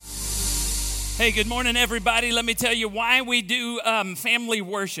Hey, good morning, everybody. Let me tell you why we do family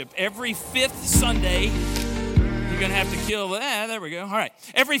worship. Every fifth Sunday, you're going to have to kill that. There we go. All right.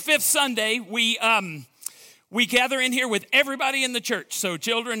 Every fifth Sunday, we gather in here with everybody in the church, so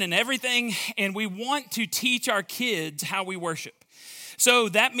children and everything, and we want to teach our kids how we worship. So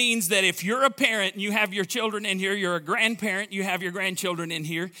that means that if you're a parent and you have your children in here, you're a grandparent, you have your grandchildren in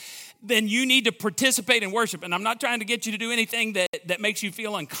here, then you need to participate in worship. And I'm not trying to get you to do anything that makes you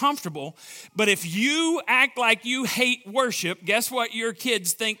feel uncomfortable, but if you act like you hate worship, guess what your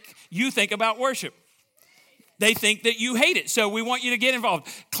kids think you think about worship? They think that you hate it. So we want you to get involved.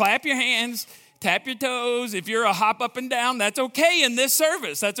 Clap your hands. Tap your toes. If you're a hop up and down, that's okay in this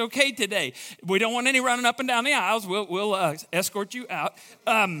service. That's okay today. We don't want any running up and down the aisles. We'll escort you out.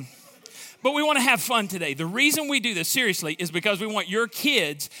 But we want to have fun today. The reason we do this, seriously, is because we want your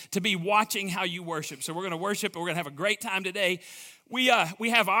kids to be watching how you worship. So we're going to worship, and we're going to have a great time today. We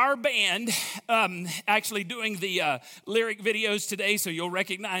have our band actually doing the lyric videos today, so you'll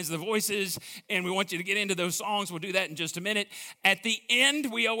recognize the voices, and we want you to get into those songs. We'll do that in just a minute. At the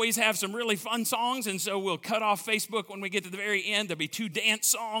end, we always have some really fun songs, and so we'll cut off Facebook when we get to the very end. There'll be 2 dance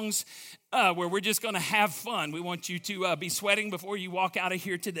songs where we're just going to have fun. We want you to be sweating before you walk out of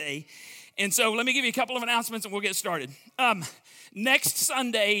here today. And so let me give you a couple of announcements, and we'll get started. Next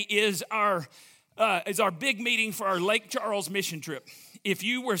Sunday is our big meeting for our Lake Charles mission trip. If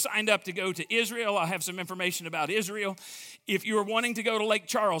you were signed up to go to Israel, I'll have some information about Israel. If you are wanting to go to Lake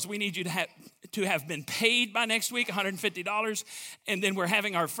Charles, we need you to have been paid by next week, $150. And then we're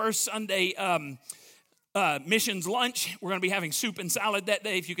having our first Sunday missions lunch. We're going to be having soup and salad that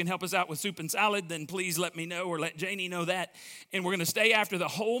day. If you can help us out with soup and salad, then please let me know or let Janie know that. And we're going to stay after the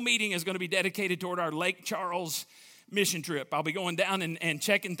whole meeting is going to be dedicated toward our Lake Charles mission trip. I'll be going down and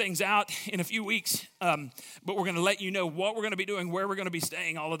checking things out in a few weeks, but we're going to let you know what we're going to be doing, where we're going to be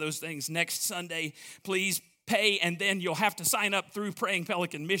staying, all of those things next Sunday. Please pay, and then you'll have to sign up through Praying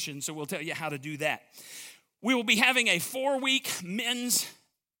Pelican Mission, so we'll tell you how to do that. We will be having a 4-week men's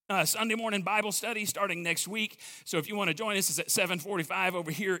Sunday morning Bible study starting next week, so if you want to join us, it's at 7:45 over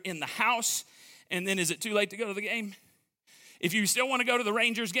here in the house. And then is it too late to go to the game? If you still want to go to the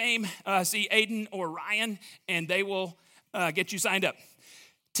Rangers game, see Aiden or Ryan, and they will get you signed up.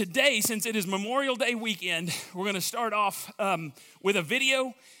 Today, since it is Memorial Day weekend, we're going to start off with a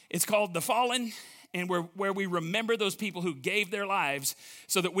video. It's called The Fallen, and where we remember those people who gave their lives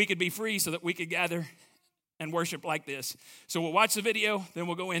so that we could be free, so that we could gather and worship like this. So we'll watch the video, then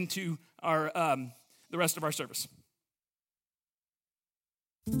we'll go into our the rest of our service.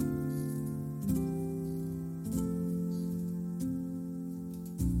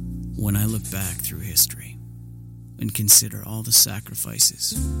 When I look back through history and consider all the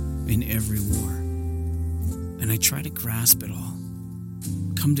sacrifices in every war, and I try to grasp it all,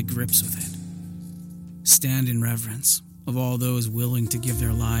 come to grips with it, stand in reverence of all those willing to give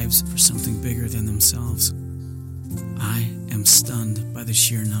their lives for something bigger than themselves, I am stunned by the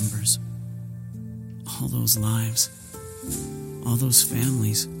sheer numbers. All those lives, all those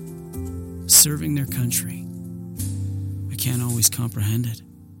families, serving their country. I can't always comprehend it.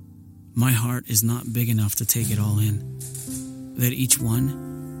 My heart is not big enough to take it all in. That each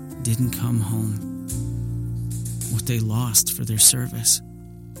one didn't come home. What they lost for their service.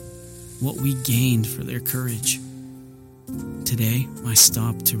 What we gained for their courage. Today, I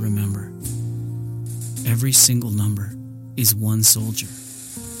stop to remember. Every single number is one soldier.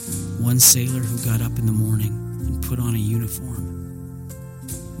 One sailor who got up in the morning and put on a uniform.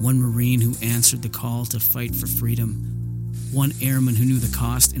 One Marine who answered the call to fight for freedom. One airman who knew the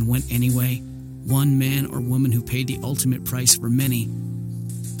cost and went anyway. One man or woman who paid the ultimate price for many.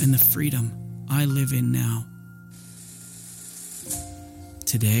 And the freedom I live in now.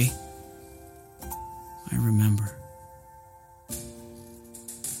 Today, I remember.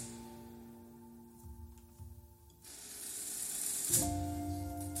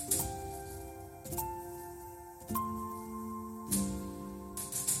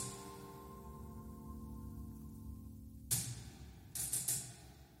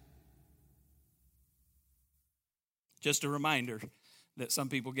 Just a reminder that some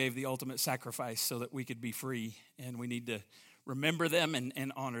people gave the ultimate sacrifice so that we could be free, and we need to remember them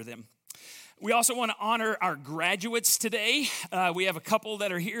and honor them. We also want to honor our graduates today. We have a couple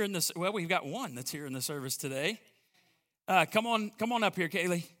that are here in this. Well, we've got one that's here in the service today. Come on up here,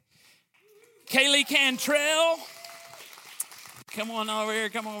 Kaylee. Kaylee Cantrell Come on over here.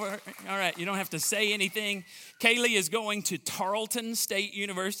 Come over. All right, you don't have to say anything. Kaylee is going to Tarleton State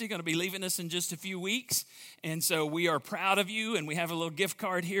University, going to be leaving us in just a few weeks. And so we are proud of you, and we have a little gift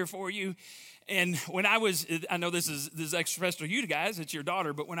card here for you. And when I know this is extra special to you guys, it's your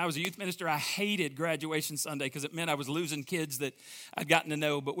daughter, but when I was a youth minister, I hated graduation Sunday because it meant I was losing kids that I'd gotten to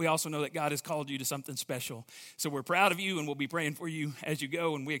know, but we also know that God has called you to something special. So we're proud of you, and we'll be praying for you as you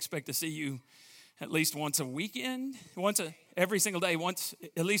go, and we expect to see you at least once a weekend, every single day,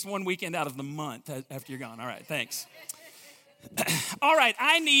 at least one weekend out of the month after you're gone. All right, thanks. All right,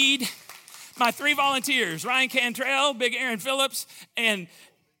 I need my 3 volunteers, Ryan Cantrell, Big Aaron Phillips, and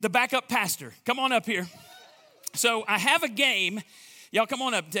the backup pastor. Come on up here. So I have a game. Y'all come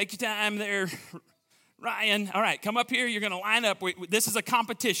on up. Take your time there. Ryan. All right, come up here. You're going to line up. This is a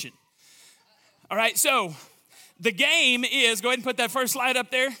competition. All right, so the game is, go ahead and put that first slide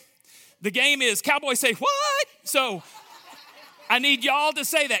up there. The game is Cowboy Say What? So I need y'all to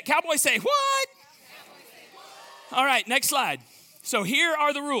say that. Cowboy Say What? All right, next slide. So here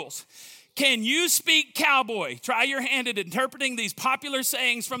are the rules. Can you speak cowboy? Try your hand at interpreting these popular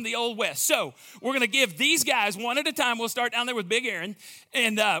sayings from the Old West. So we're going to give these guys one at a time. We'll start down there with Big Aaron.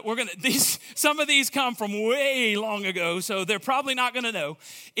 And some of these come from way long ago, so they're probably not going to know.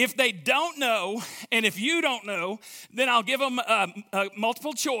 If they don't know, and if you don't know, then I'll give them a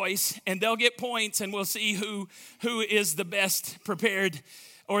multiple choice, and they'll get points, and we'll see who is the best prepared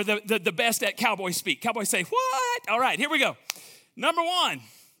or the best at cowboy speak. Cowboy Say What? All right, here we go. Number 1.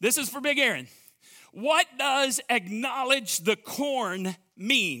 This is for Big Aaron. What does acknowledge the corn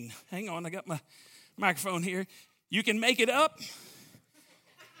mean? Hang on, I got my microphone here. You can make it up.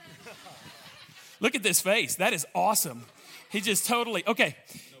 Look at this face. That is awesome. He just totally, okay.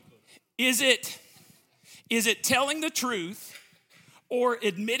 Is it telling the truth or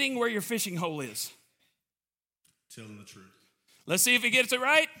admitting where your fishing hole is? Telling the truth. Let's see if he gets it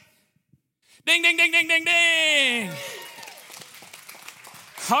right. Ding, ding, ding, ding, ding, ding.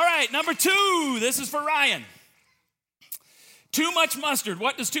 All right, number 2, this is for Ryan. Too much mustard.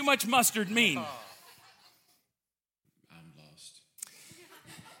 What does too much mustard mean? I'm lost.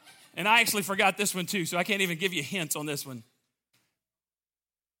 And I actually forgot this one too, so I can't even give you hints on this one.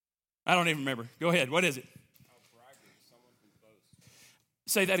 I don't even remember. Go ahead. What is it? A braggart, someone who boasts.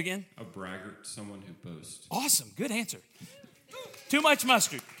 Say that again. A braggart, someone who boasts. Awesome. Good answer. Too much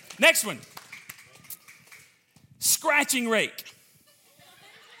mustard. Next one. Scratching rake.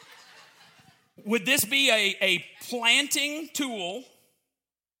 Would this be a planting tool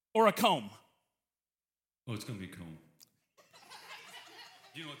or a comb? Oh, it's going to be comb.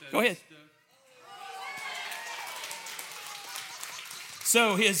 Do you know what that is? Go ahead.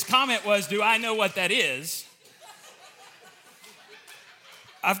 So his comment was, do I know what that is?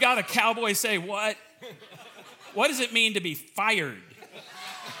 I've got a cowboy say what? What does it mean to be fired?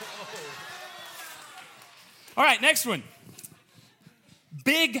 All right, next one.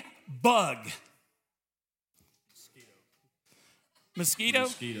 Big bug. Mosquito?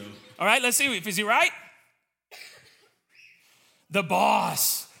 Mosquito. All right, let's see. Is he right? The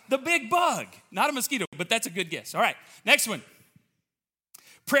boss. The big bug. Not a mosquito, but that's a good guess. All right, next one.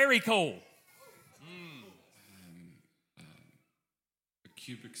 Prairie coal.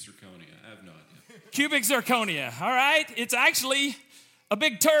 Cubic zirconia. I have no idea. Cubic zirconia. All right, it's actually a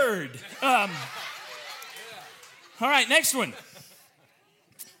big turd. All right, next one.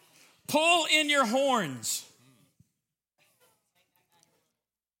 Pull in your horns.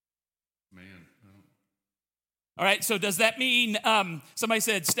 Man, I don't. All right, so does that mean somebody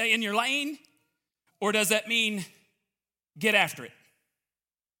said stay in your lane? Or does that mean get after it?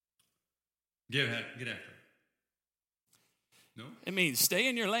 Get after it. No? It means stay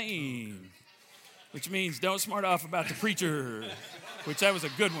in your lane, which means don't smart off about the preacher, which that was a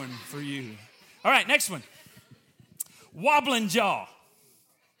good one for you. All right, next one. Wobbling jaw.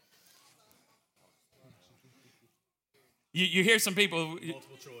 You hear some people.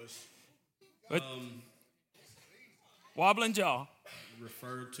 Multiple choice. What? Wobbling jaw.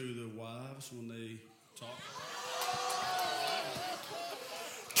 Refer to the wives when they talk.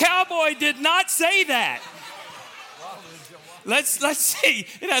 Cowboy did not say that. Let's see.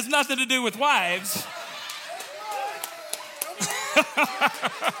 It has nothing to do with wives.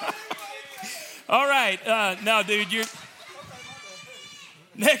 All right. No, dude, you're...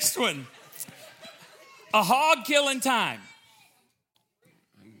 Next one. A hog killing time.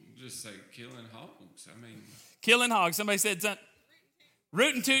 Just say killing hogs. I mean... Killing hogs. Somebody said something.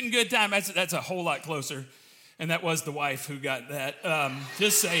 Rootin' tootin' good time. That's a whole lot closer. And that was the wife who got that.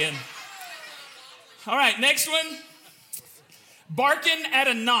 Just saying. All right, next one. Barking at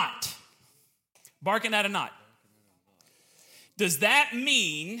a knot. Barking at a knot. Does that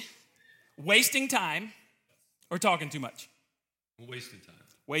mean wasting time or talking too much? Wasting time.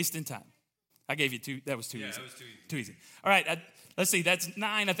 Wasting time. I gave you two. That was too easy. Yeah, that was too easy. Too easy. All right, let's see. That's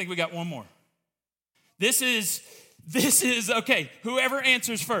 9. I think we got one more. This is, okay, whoever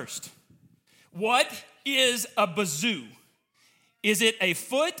answers first. What is a bazoo? Is it a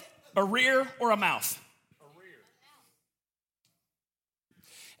foot, a rear, or a mouth? A rear.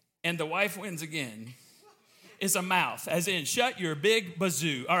 And the wife wins again. It's a mouth, as in shut your big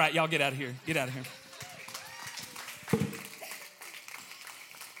bazoo. All right, y'all get out of here. Get out of here.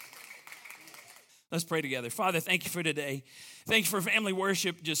 Let's pray together. Father, thank you for today. Thank you for family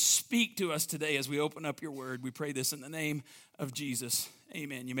worship. Just speak to us today as we open up your word. We pray this in the name of Jesus.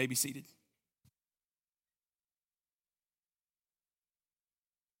 Amen. You may be seated.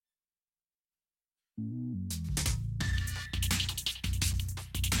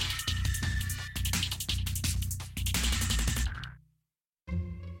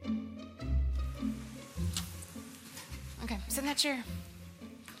 Okay, sit in that chair.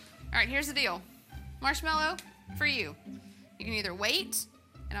 All right, here's the deal. Marshmallow for you. You can either wait,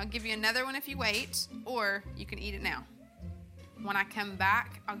 and I'll give you another one if you wait, or you can eat it now. When I come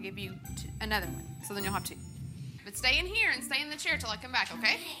back, I'll give you another one, so then you'll have two. But stay in here and stay in the chair till I come back,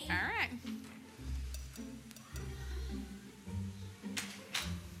 okay? All right.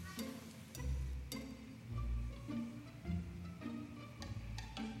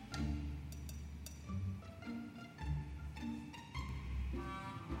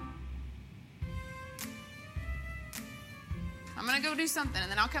 I'm gonna go do something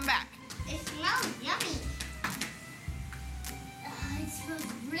and then I'll come back. It smells yummy. It smells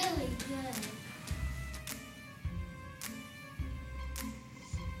really good.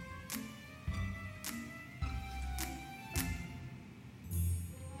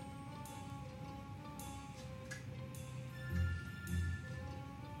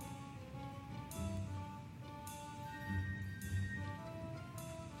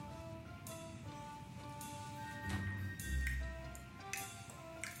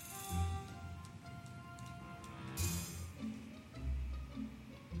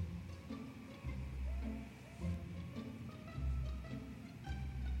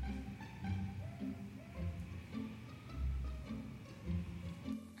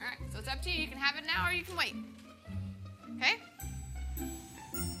 All right, so it's up to you. You can have it now or you can wait. Okay?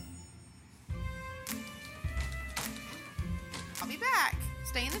 I'll be back.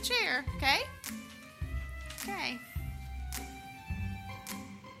 Stay in the chair, okay? Okay.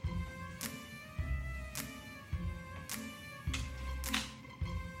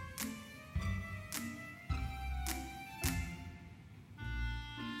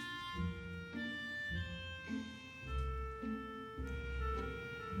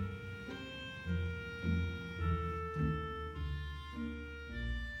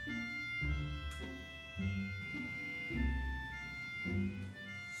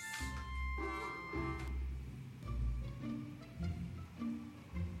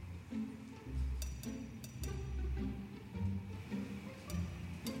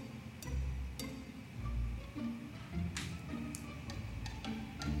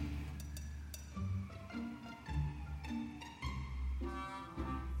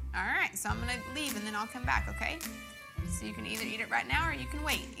 All right, so I'm gonna leave and then I'll come back, okay? So you can either eat it right now or you can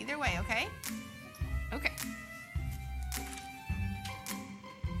wait. Either way, okay? Okay.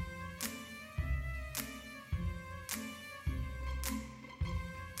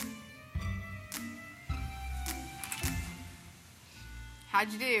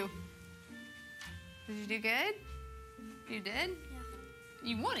 How'd you do? Did you do good? You did? Yeah.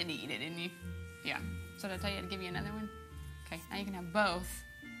 You wanted to eat it, didn't you? Yeah. So did I tell you to give you another one? Okay, now you can have both.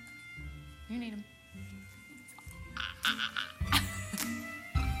 You need them.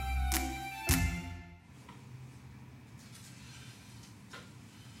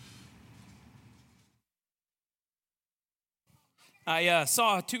 I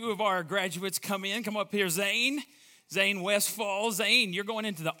saw two of our graduates come in. Come up here, Zane Westfall. Zane, you're going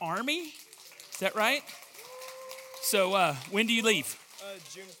into the Army? Is that right? So when do you leave?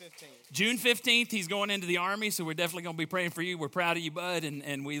 June 15th. June 15th, he's going into the Army, so we're definitely going to be praying for you. We're proud of you, bud,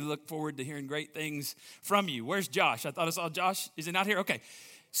 and we look forward to hearing great things from you. Where's Josh? I thought I saw Josh. Is he not here? Okay.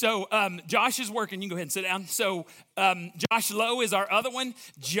 So Josh is working. You can go ahead and sit down. So Josh Lowe is our other one.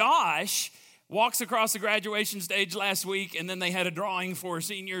 Josh walks across the graduation stage last week, and then they had a drawing for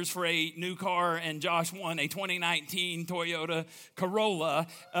seniors for a new car, and Josh won a 2019 Toyota Corolla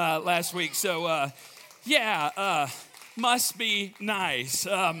last week. So, must be nice.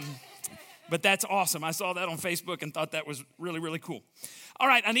 But that's awesome. I saw that on Facebook and thought that was really, really cool. All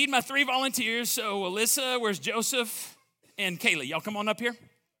right, I need my 3 volunteers. So, Alyssa, where's Joseph? and Kaylee. Y'all come on up here.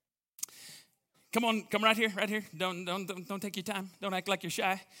 Come on, come right here, right here. Don't take your time. Don't act like you're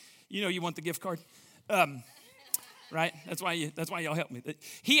shy. You know you want the gift card. Right? That's why y'all help me.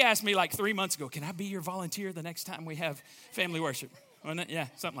 He asked me like 3 months ago, can I be your volunteer the next time we have family worship? Yeah,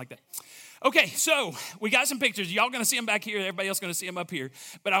 something like that. Okay, so we got some pictures. Y'all going to see them back here. Everybody else going to see them up here.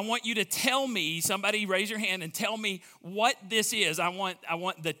 But I want you to tell me, somebody raise your hand and tell me what this is. I want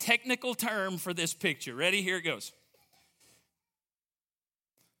the technical term for this picture. Ready? Here it goes.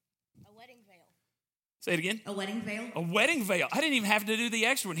 A wedding veil. Say it again. A wedding veil. A wedding veil. I didn't even have to do the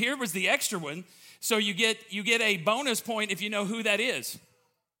extra one. Here was the extra one. So you get a bonus point if you know who that is.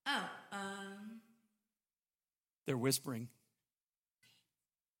 Oh, They're whispering.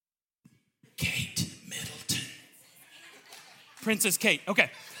 Kate Middleton. Princess Kate. Okay.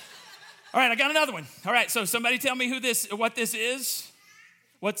 All right, I got another one. All right, so somebody tell me what this is.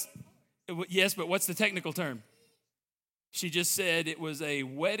 Yes, but what's the technical term? She just said it was a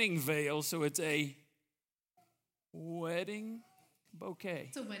wedding veil, so it's a wedding bouquet.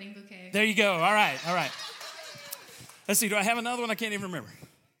 it's a wedding bouquet. There you go. All right. Let's see, do I have another one? I can't even remember.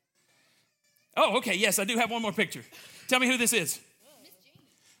 Oh, okay, yes, I do have one more picture. Tell me who this is.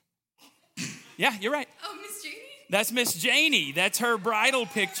 Yeah, you're right. Oh, Miss Janie? That's Miss Janie. That's her bridal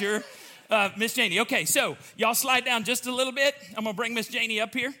picture, Miss Janie. Okay, so y'all slide down just a little bit. I'm going to bring Miss Janie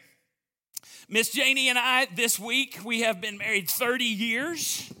up here. Miss Janie and I, this week, we have been married 30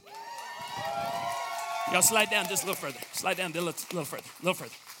 years. Y'all slide down just a little further. Slide down a little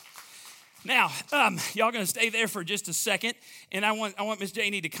further. Now, y'all going to stay there for just a second, and I want Miss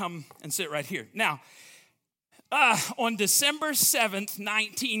Janie to come and sit right here. Now, on December 7th,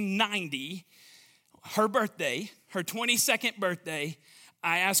 1990, her birthday, her 22nd birthday,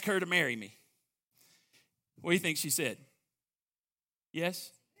 I asked her to marry me. What do you think she said? Yes?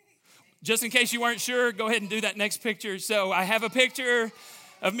 Just in case you weren't sure, go ahead and do that next picture. So I have a picture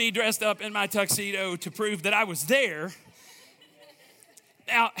of me dressed up in my tuxedo to prove that I was there.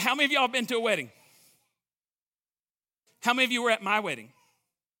 Now, how many of y'all have been to a wedding? How many of you were at my wedding?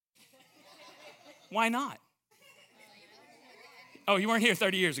 Why not? Oh, you weren't here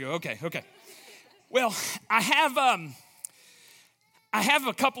 30 years ago. Okay. Well, I have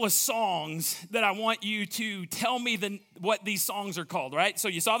a couple of songs that I want you to tell me what these songs are called, right? So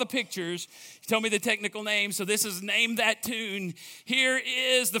you saw the pictures. You tell me the technical name. So this is Name That Tune. Here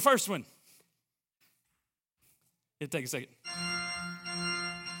is the first one. It'll take a second.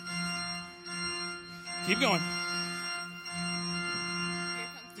 Keep going. Here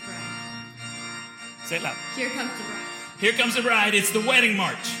comes the bride. Say it loud. Here comes the bride. Here Comes the Bride. It's the wedding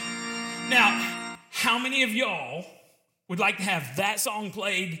march. Now, how many of y'all would like to have that song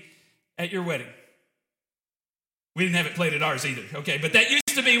played at your wedding? We didn't have it played at ours either. Okay, but that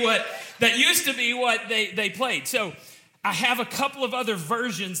used to be what they played. So I have a couple of other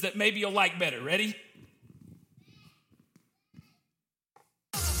versions that maybe you'll like better. Ready?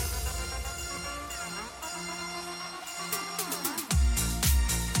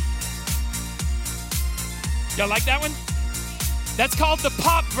 Y'all like that one? That's called the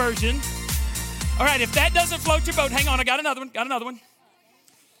pop version. All right, if that doesn't float your boat, hang on, I got another one.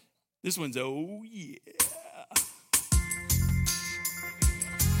 This one's, oh yeah.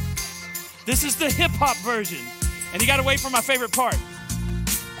 This is the hip hop version. And you gotta wait for my favorite part.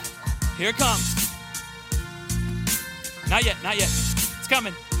 Here it comes. Not yet. It's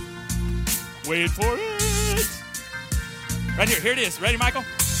coming. Wait for it. Right here it is. Ready, Michael?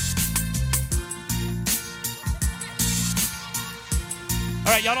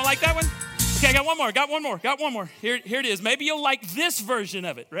 All right, y'all don't like that one? Okay, I got one more. Here it is. Maybe you'll like this version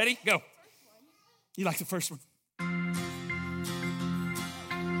of it. Ready? Go. You like the first one?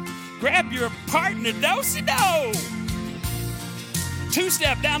 Grab your partner, do-si-do.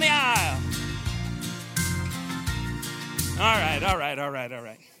 Two-step down the aisle. All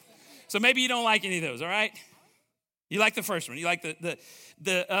right. So maybe you don't like any of those, all right? You like the first one. You like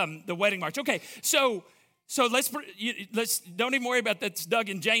the wedding march. Okay, so let's don't even worry about that's Doug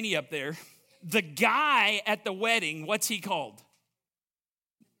and Janie up there. The guy at the wedding, what's he called?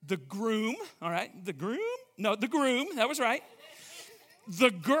 The groom, all right? The groom? No, the groom, that was right.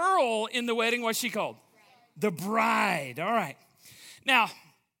 The girl in the wedding, what's she called? The bride, all right. Now,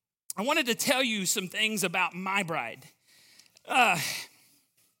 I wanted to tell you some things about my bride.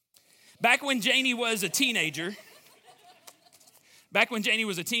 Back when Janie was a teenager, there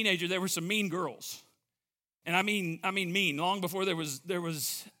were some mean girls. And I mean mean. Long before there was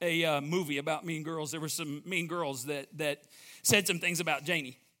a movie about mean girls, there were some mean girls that said some things about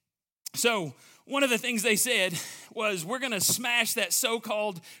Janie. So one of the things they said was, we're going to smash that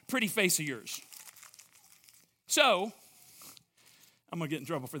so-called pretty face of yours. So I'm going to get in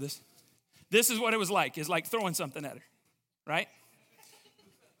trouble for this. This is what it was like. It's like throwing something at her, right?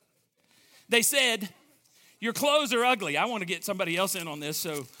 They said, your clothes are ugly. I want to get somebody else in on this,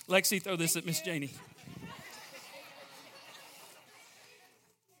 so Lexi, throw this at Miss Janie.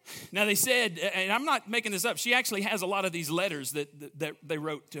 Now they said, and I'm not making this up, she actually has a lot of these letters that they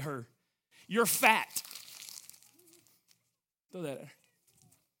wrote to her. You're fat. Throw that at her.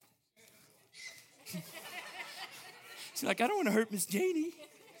 She's like, I don't want to hurt Miss Janie.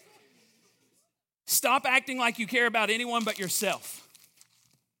 Stop acting like you care about anyone but yourself.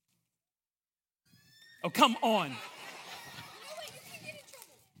 Oh, come on.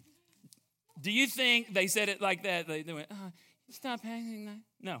 Do you think they said it like that? They went, stop acting like...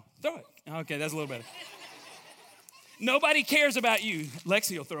 No, throw it. Okay, that's a little better. Nobody cares about you.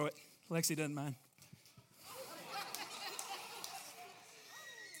 Lexi will throw it. Lexi doesn't mind.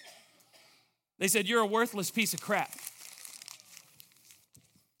 They said, you're a worthless piece of crap.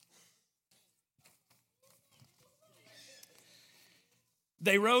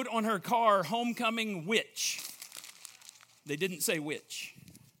 They wrote on her car, homecoming witch. They didn't say which.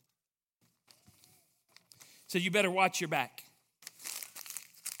 So you better watch your back.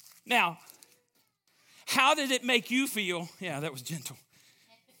 Now, how did it make you feel? Yeah, that was gentle.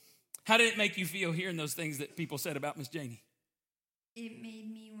 How did it make you feel hearing those things that people said about Miss Janie? It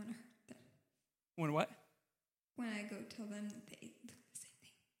made me want to hurt them. When what? When I go tell them that they look the same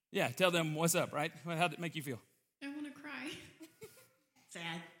thing. Yeah, tell them what's up, right? How did it make you feel? I want to cry.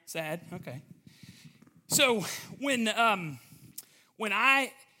 Sad. Sad, okay. So when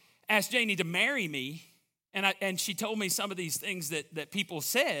I asked Janie to marry me, and she told me some of these things that people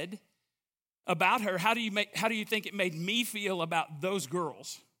said about her, how do you think it made me feel about those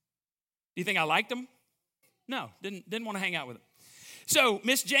girls? Do you think I liked them? No, didn't want to hang out with them. So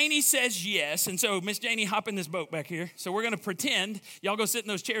Miss Janie says yes, and so Miss Janie, hop in this boat back here. So we're going to pretend, y'all go sit in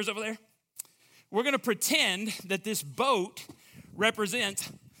those chairs over there. We're going to pretend that this boat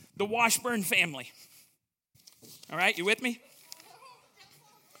represents the Washburn family. All right, you with me?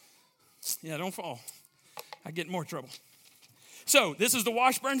 Yeah, don't fall. I get in more trouble. So this is the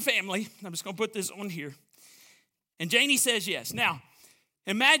Washburn family. I'm just going to put this on here. And Janie says yes. Now,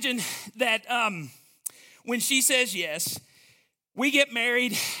 imagine that when she says yes, we get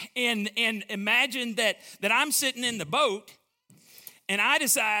married, and imagine that I'm sitting in the boat, and I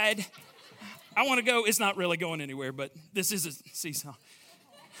decide I want to go. It's not really going anywhere, but this is a seesaw.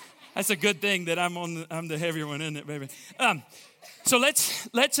 That's a good thing that I'm the heavier one, isn't it, baby? So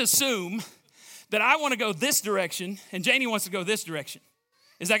let's assume that I want to go this direction and Janie wants to go this direction.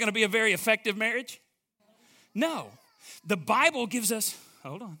 Is that going to be a very effective marriage? No. The Bible gives us,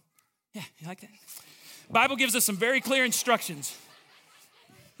 hold on. Yeah, you like that? Bible gives us some very clear instructions.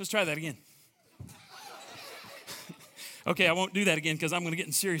 Let's try that again. Okay, I won't do that again because I'm going to get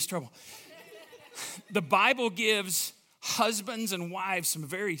in serious trouble. The Bible gives husbands and wives some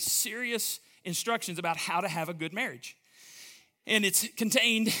very serious instructions about how to have a good marriage. And it's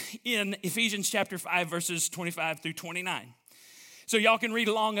contained in Ephesians chapter 5, verses 25 through 29. So y'all can read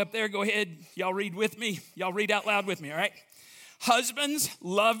along up there. Go ahead. Y'all read with me. Y'all read out loud with me, all right? Husbands,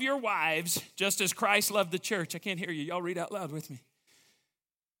 love your wives just as Christ loved the church. I can't hear you. Y'all read out loud with me.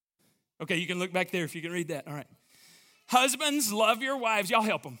 Okay, you can look back there if you can read that. All right. Husbands, love your wives. Y'all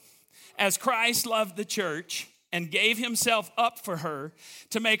help them. As Christ loved the church and gave himself up for her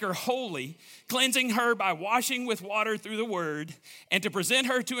to make her holy, cleansing her by washing with water through the word, and to present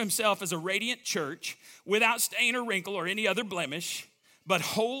her to himself as a radiant church without stain or wrinkle or any other blemish, but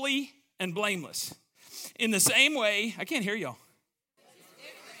holy and blameless. In the same way, I can't hear y'all.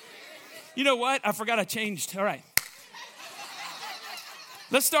 You know what? I forgot I changed. All right.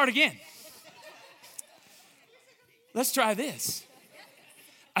 Let's start again. Let's try this.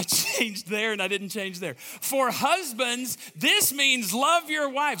 I changed there and I didn't change there. For husbands, this means love your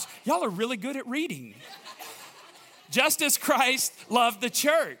wives. Y'all are really good at reading. Just as Christ loved the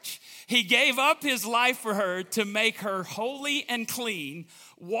church. He gave up his life for her to make her holy and clean,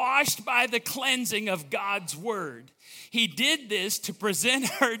 washed by the cleansing of God's word. He did this to present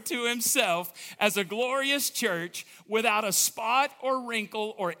her to himself as a glorious church without a spot or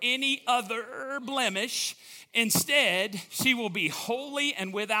wrinkle or any other blemish. Instead, she will be holy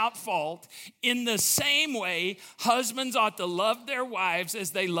and without fault. In the same way, husbands ought to love their wives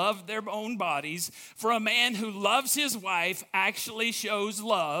as they love their own bodies. For a man who loves his wife actually shows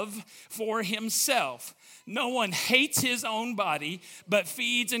love for himself. No one hates his own body, but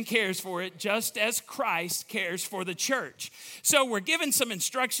feeds and cares for it, just as Christ cares for the church. So we're given some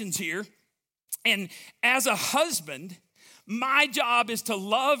instructions here. And as a husband, my job is to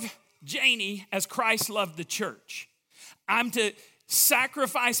love Janie as Christ loved the church. I'm to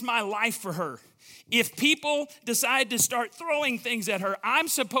sacrifice my life for her. If people decide to start throwing things at her, I'm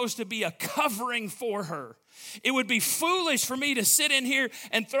supposed to be a covering for her. It would be foolish for me to sit in here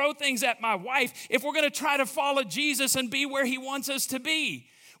and throw things at my wife if we're going to try to follow Jesus and be where he wants us to be.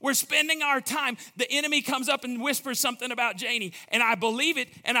 We're spending our time. The enemy comes up and whispers something about Janie, and I believe it,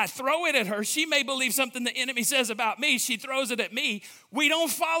 and I throw it at her. She may believe something the enemy says about me. She throws it at me. We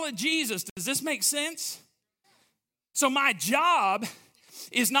don't follow Jesus. Does this make sense? So my job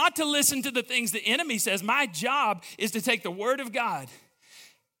is not to listen to the things the enemy says. My job is to take the word of God.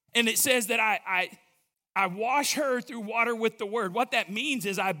 And it says that I wash her through water with the word. What that means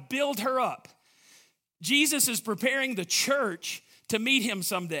is I build her up. Jesus is preparing the church to meet him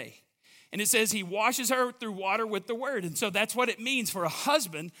someday. And it says he washes her through water with the word. And so that's what it means for a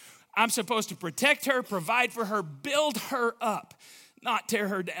husband. I'm supposed to protect her, provide for her, build her up, not tear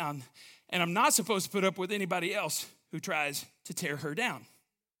her down. And I'm not supposed to put up with anybody else who tries to tear her down.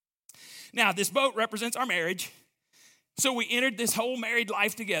 Now, this boat represents our marriage. So we entered this whole married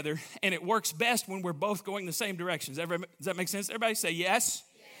life together, and it works best when we're both going the same directions. Does that make sense? Everybody say yes?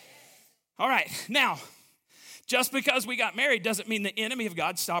 Yes. All right. Now, just because we got married doesn't mean the enemy of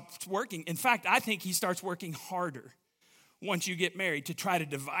God stops working. In fact, I think he starts working harder once you get married to try to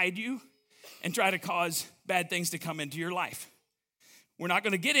divide you and try to cause bad things to come into your life. We're not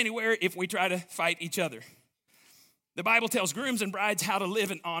going to get anywhere if we try to fight each other. The Bible tells grooms and brides how to live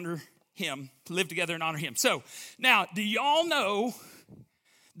and honor him, to live together and honor him. So now, do y'all know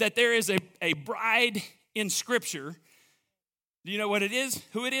that there is a bride in Scripture? Do you know what it is?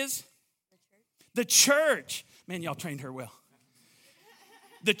 Who it is? The church. Man, y'all trained her well.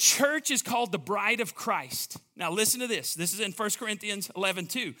 The church is called the bride of Christ. Now listen to this. This is in 1 Corinthians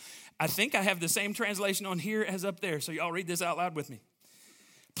 11:2. I think I have the same translation on here as up there, so y'all read this out loud with me.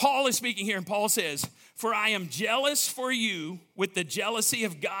 Paul is speaking here, and Paul says, "For I am jealous for you with the jealousy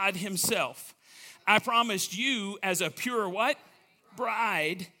of God himself. I promised you as a pure what?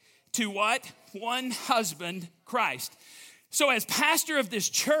 Bride to what? One husband, Christ." So as pastor of this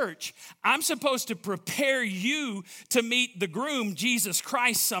church, I'm supposed to prepare you to meet the groom, Jesus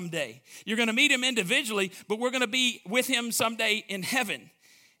Christ, someday. You're going to meet him individually, but we're going to be with him someday in heaven.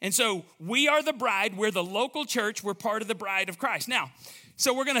 And so we are the bride. We're the local church. We're part of the bride of Christ. Now,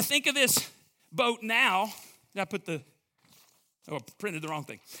 so we're going to think of this boat now. I printed the wrong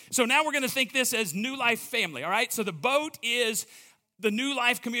thing. So now we're going to think this as New Life family, all right? So the boat is the New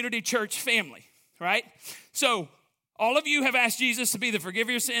Life Community Church family, right? So all of you have asked Jesus to be the forgiver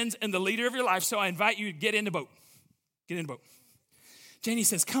of your sins and the leader of your life, so I invite you to get in the boat. Get in the boat. Janie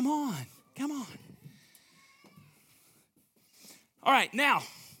says, come on. All right, now,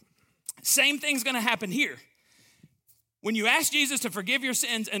 same thing's going to happen here. When you ask Jesus to forgive your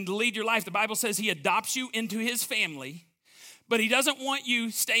sins and to lead your life, the Bible says he adopts you into his family, but he doesn't want you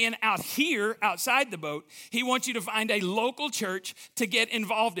staying out here outside the boat. He wants you to find a local church to get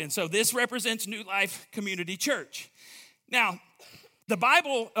involved in. So this represents New Life Community Church. Now, the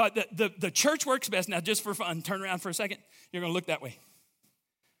Bible, the church works best. Now, just for fun, turn around for a second. You're going to look that way.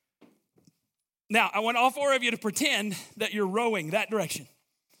 Now, I want all four of you to pretend that you're rowing that direction.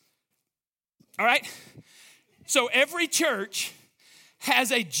 All right? So every church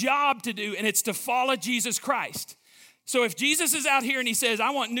has a job to do, and it's to follow Jesus Christ. So if Jesus is out here and he says, I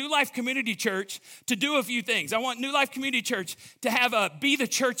want New Life Community Church to do a few things. I want New Life Community Church to have a Be the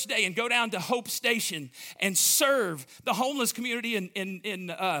Church Day and go down to Hope Station and serve the homeless community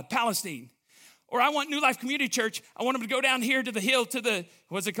in Palestine. Or I want New Life Community Church, I want them to go down here to the hill to the,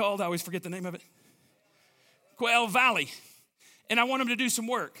 what's it called? I always forget the name of it. Quail Valley. And I want them to do some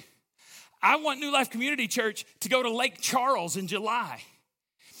work. I want New Life Community Church to go to Lake Charles in July.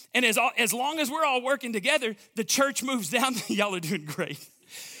 And as long as we're all working together, the church moves down. Y'all are doing great.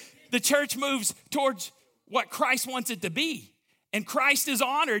 The church moves towards what Christ wants it to be. And Christ is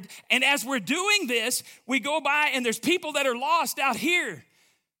honored. And as we're doing this, we go by and there's people that are lost out here.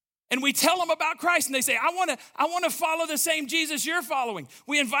 And we tell them about Christ and they say, I want to follow the same Jesus you're following.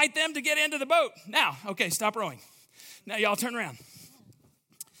 We invite them to get into the boat. Now, okay, stop rowing. Now y'all turn around.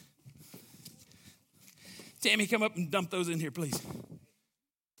 Tammy, come up and dump those in here, please.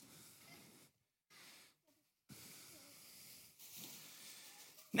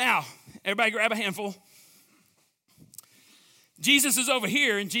 Now, everybody grab a handful. Jesus is over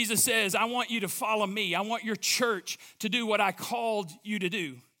here, and Jesus says, I want you to follow me. I want your church to do what I called you to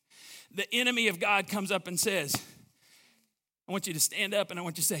do. The enemy of God comes up and says, I want you to stand up, and I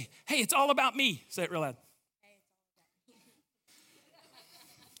want you to say, hey, it's all about me. Say it real loud.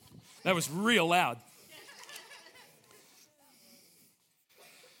 That was real loud.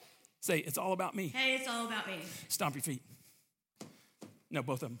 Say, it's all about me. Hey, it's all about me. Stomp your feet. No,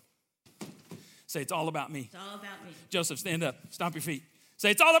 both of them. Say, it's all about me. It's all about me. Joseph, stand up. Stomp your feet.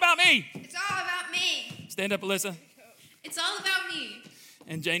 Say, it's all about me. It's all about me. Stand up, Alyssa. It's all about me.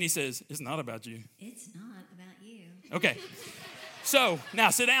 And Janie says, it's not about you. It's not about you. Okay. So now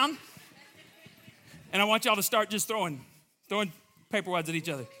sit down. And I want y'all to start just throwing paper wads at each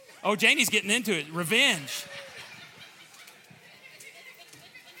other. Oh, Janie's getting into it. Revenge.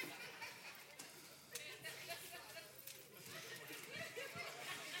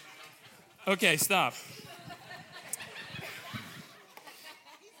 Okay, stop.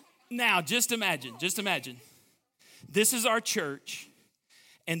 Now, just imagine. This is our church,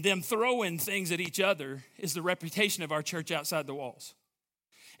 and them throwing things at each other is the reputation of our church outside the walls.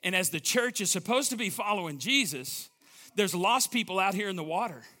 And as the church is supposed to be following Jesus, there's lost people out here in the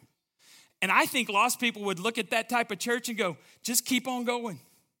water. And I think lost people would look at that type of church and go, just keep on going.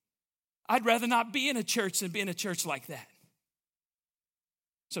 I'd rather not be in a church than be in a church like that.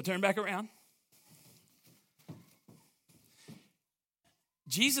 So turn back around.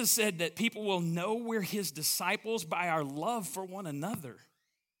 Jesus said that people will know we're his disciples by our love for one another.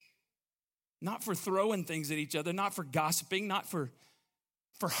 Not for throwing things at each other, not for gossiping, not for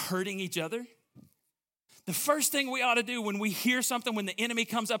hurting each other. The first thing we ought to do when we hear something, when the enemy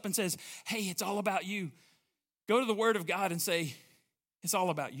comes up and says, hey, it's all about you, go to the Word of God and say, it's all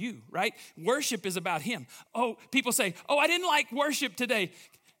about you, right? Worship is about him. Oh, people say, oh, I didn't like worship today.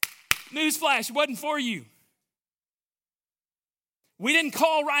 Newsflash, it wasn't for you. We didn't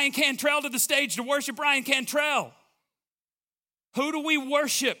call Ryan Cantrell to the stage to worship Ryan Cantrell. Who do we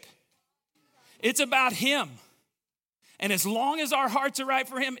worship? It's about him. And as long as our hearts are right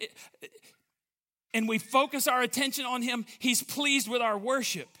for him and we focus our attention on him, he's pleased with our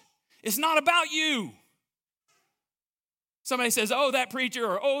worship. It's not about you. Somebody says, oh, that preacher,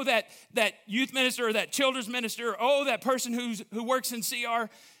 or oh, that youth minister, or that children's minister, or oh, that person who works in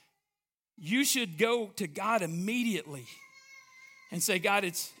CR. You should go to God immediately and say, God,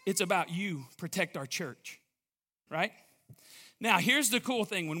 it's about you. Protect our church, right? Now, here's the cool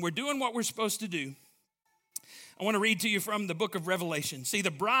thing. When we're doing what we're supposed to do, I want to read to you from the book of Revelation. See,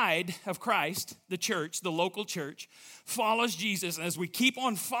 the bride of Christ, the church, the local church, follows Jesus. And as we keep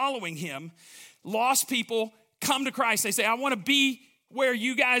on following him, lost people come to Christ. They say, I want to be where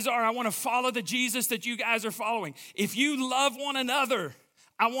you guys are. I want to follow the Jesus that you guys are following. If you love one another,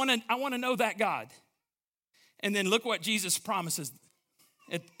 I want to know that God. And then look what Jesus promises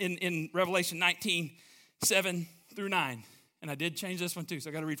in Revelation 19, 7 through 9. And I did change this one too,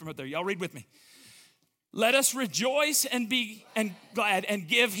 so I got to read from up there. Y'all read with me. Let us rejoice and be glad and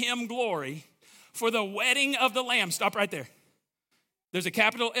give him glory for the wedding of the Lamb. Stop right there. There's a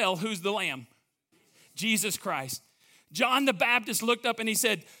capital L. Who's the Lamb? Jesus Christ. John the Baptist looked up and he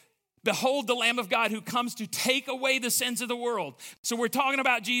said, behold the Lamb of God who comes to take away the sins of the world. So we're talking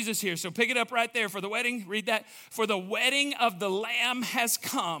about Jesus here. So pick it up right there. For the wedding, read that. For the wedding of the Lamb has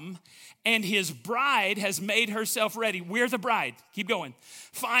come, and his bride has made herself ready. We're the bride. Keep going.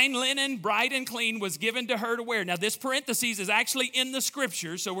 Fine linen, bright and clean, was given to her to wear. Now this parentheses is actually in the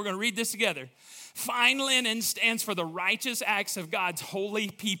scripture, so we're going to read this together. Fine linen stands for the righteous acts of God's holy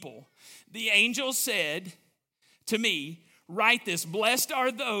people. The angel said to me, write this, blessed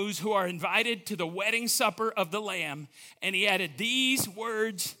are those who are invited to the wedding supper of the Lamb. And he added these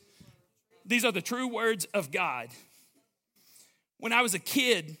words, these are the true words of God. When I was a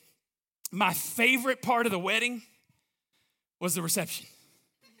kid, my favorite part of the wedding was the reception.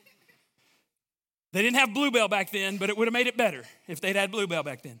 They didn't have Bluebell back then, but it would have made it better if they'd had Bluebell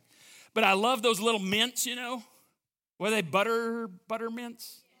back then. But I love those little mints, you know. What are they, butter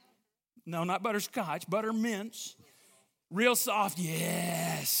mints? No, not butterscotch, butter mints. Real soft,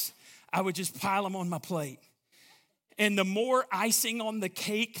 yes. I would just pile them on my plate. And the more icing on the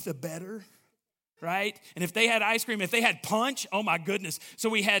cake, the better, right? And if they had ice cream, if they had punch, oh my goodness. So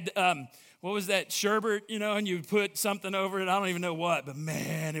we had, what was that, sherbet, you know, and you would put something over it. I don't even know what, but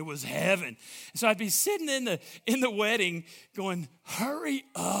man, it was heaven. So I'd be sitting in the wedding going, hurry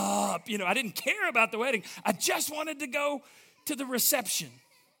up. You know, I didn't care about the wedding. I just wanted to go to the reception.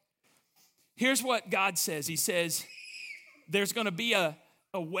 Here's what God says. He says, there's going to be a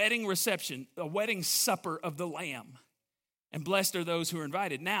wedding reception, a wedding supper of the Lamb. And blessed are those who are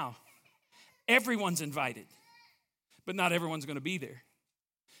invited. Now, everyone's invited, but not everyone's going to be there.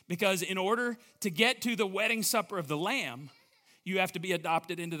 Because in order to get to the wedding supper of the Lamb, you have to be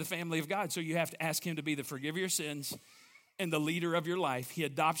adopted into the family of God. So you have to ask him to be the forgiver of your sins and the leader of your life. He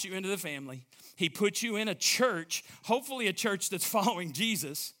adopts you into the family. He puts you in a church, hopefully a church that's following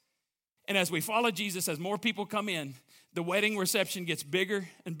Jesus. And as we follow Jesus, as more people come in, the wedding reception gets bigger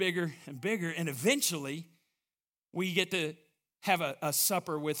and bigger and bigger. And eventually, we get to have a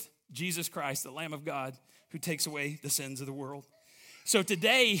supper with Jesus Christ, the Lamb of God, who takes away the sins of the world. So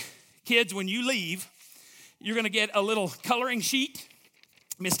today, kids, when you leave, you're going to get a little coloring sheet.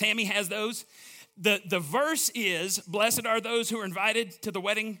 Miss Tammy has those. The verse is, blessed are those who are invited to the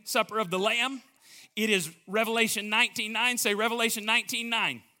wedding supper of the Lamb. It is Revelation 19:9. Say Revelation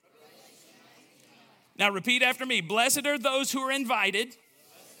 19:9. Now repeat after me. Blessed are those who are invited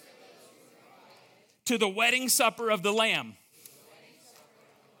to the wedding supper of the Lamb.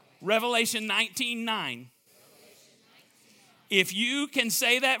 Revelation 19:9. If you can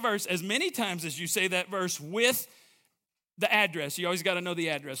say that verse as many times as you say that verse with the address, you always got to know the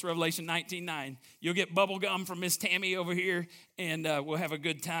address, Revelation 19:9. You'll get bubble gum from Miss Tammy over here, and we'll have a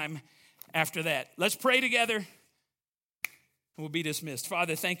good time after that. Let's pray together, and we'll be dismissed.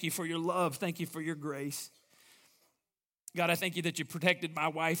 Father, thank you for your love. Thank you for your grace. God, I thank you that you protected my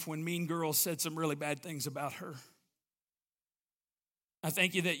wife when mean girls said some really bad things about her. I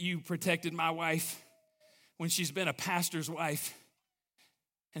thank you that you protected my wife when she's been a pastor's wife.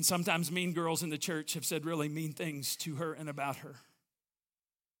 And sometimes mean girls in the church have said really mean things to her and about her.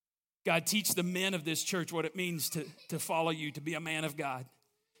 God, teach the men of this church what it means to follow you, to be a man of God,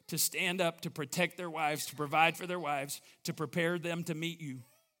 to stand up, to protect their wives, to provide for their wives, to prepare them to meet you.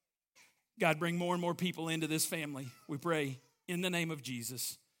 God, bring more and more people into this family. We pray in the name of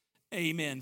Jesus. Amen.